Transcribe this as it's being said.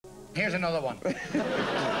Here's another one.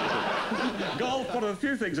 Golf, one of the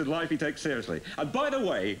few things in life he takes seriously. And by the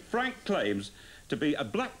way, Frank claims to be a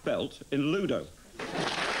black belt in Ludo.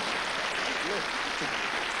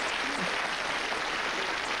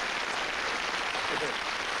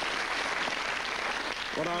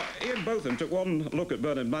 Well, now, Ian Botham took one look at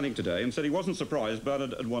Bernard Manning today and said he wasn't surprised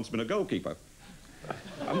Bernard had once been a goalkeeper.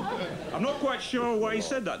 I'm not quite sure why he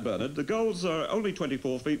said that, Bernard. The goals are only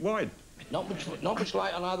 24 feet wide. Not much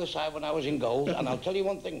light on either side when I was in goals, and I'll tell you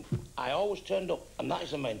one thing, I always turned up, and that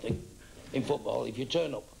is the main thing in football, if you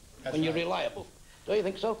turn up, when you're reliable. Don't you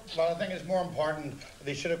think so? Well, I think it's more important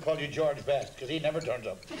they should have called you George Best, because he never turns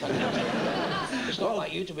up. It's not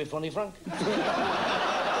like you to be funny, Frank.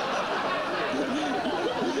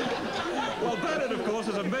 Well, Bernard, of course,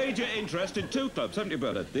 has a major interest in two clubs, haven't you,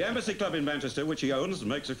 Bernard? The Embassy Club in Manchester, which he owns and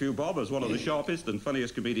makes a few bob as one of the sharpest and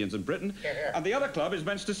funniest comedians in Britain. And the other club is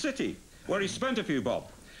Manchester City, where he spent a few bob,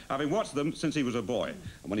 having watched them since he was a boy.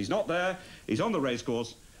 And when he's not there, he's on the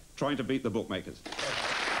racecourse trying to beat the bookmakers.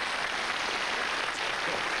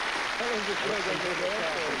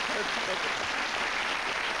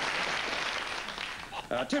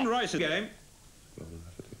 Tim Rice's game.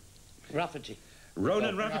 Rafferty.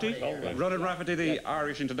 Ronan Rafferty. Ronan Rafferty, the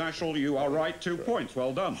Irish international. You are right, 2 points.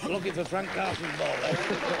 Well done. Looking for Frank Carson's ball,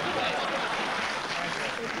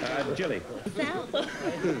 Jilly. Sal.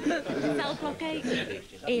 Sal Crockett.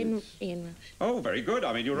 Ian Rush. Oh, very good.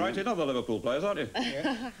 I mean, you're right in other Liverpool players, aren't you?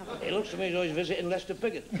 It looks to me as though he's visiting Lester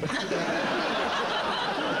Piggott.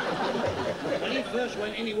 When he first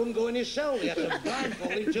went in, he wouldn't go in his cell. He had to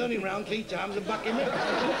blindfold him, turn him round 3 times and back him in.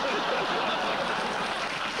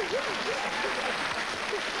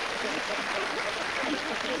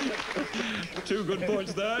 Two good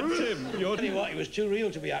points there. Tim, you're... Tell you what, he was too real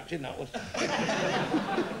to be acting, that was.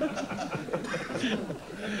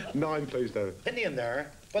 9, please, David. Indian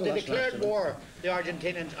there, but they declared war, the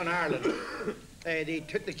Argentinians, on Ireland. They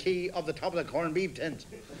took the key of the top of the corned beef tent.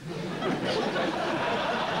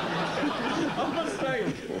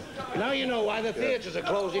 Now you know why the theatres are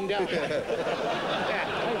closing down.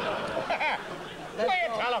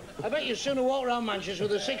 I bet you'd sooner walk around Manchester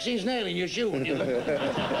with a 6-inch nail in your shoe, wouldn't you?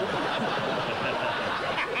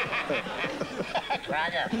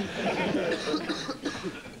 Cracker.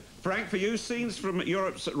 Frank, for you, scenes from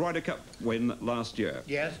Europe's Ryder Cup win last year.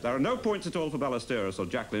 Yes. There are no points at all for Ballesteros or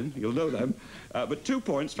Jacqueline, you'll know them, but 2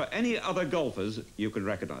 points for any other golfers you can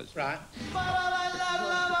recognise. Right.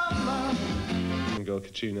 And go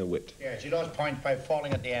Katrina Witt. Yeah, she lost points by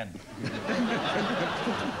falling at the end.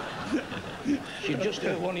 She just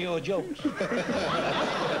heard one of your jokes.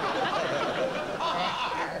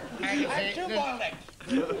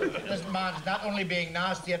 This man's not only being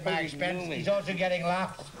nasty at my expense, he's also getting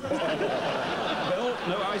laughs. Bill,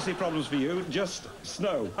 no icy problems for you, just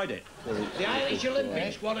snow. Hide it. The Irish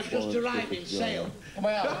Olympic squad have just arrived in Sale.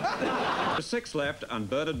 Well... 6 left, and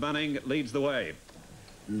Bernard Manning leads the way.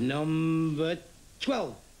 Number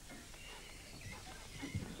 12.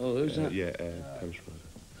 Oh, who's that? Yeah, Pam Schreiber.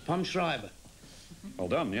 Pam Schreiber. Well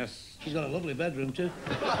done, yes. She's got a lovely bedroom, too.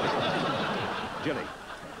 Jilly.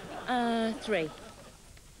 3.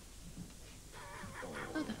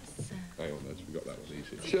 Hang on, we got that one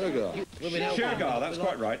easy. Sugar. Sugar, that's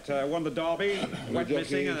quite right. Won the Derby, went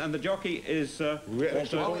missing, and the jockey is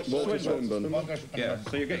Walter Swinburne. Yeah,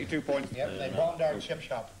 so you get your 2 points. Yep, they bombed our chip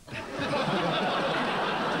shop.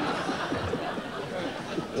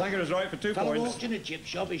 Langer is right for 2 Fellow points. walked in a chip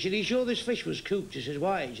shop. He said, "Are you sure this fish was cooked?" He says,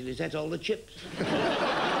 "Why?" He said, "He's ate all the chips."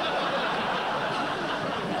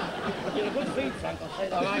 You're a good feed, Frank, I'll say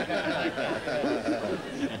that. I like that.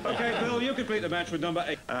 OK, Bill, you complete the match with number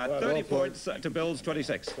 8. 30 points to Bill's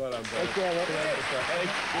 26. Well done, Bill.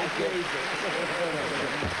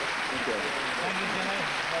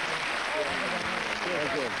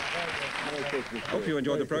 Hope you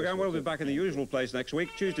enjoyed the programme. We'll be back in the usual place next week,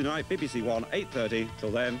 Tuesday night, BBC One, 8:30.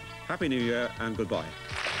 Till then, Happy New Year and goodbye.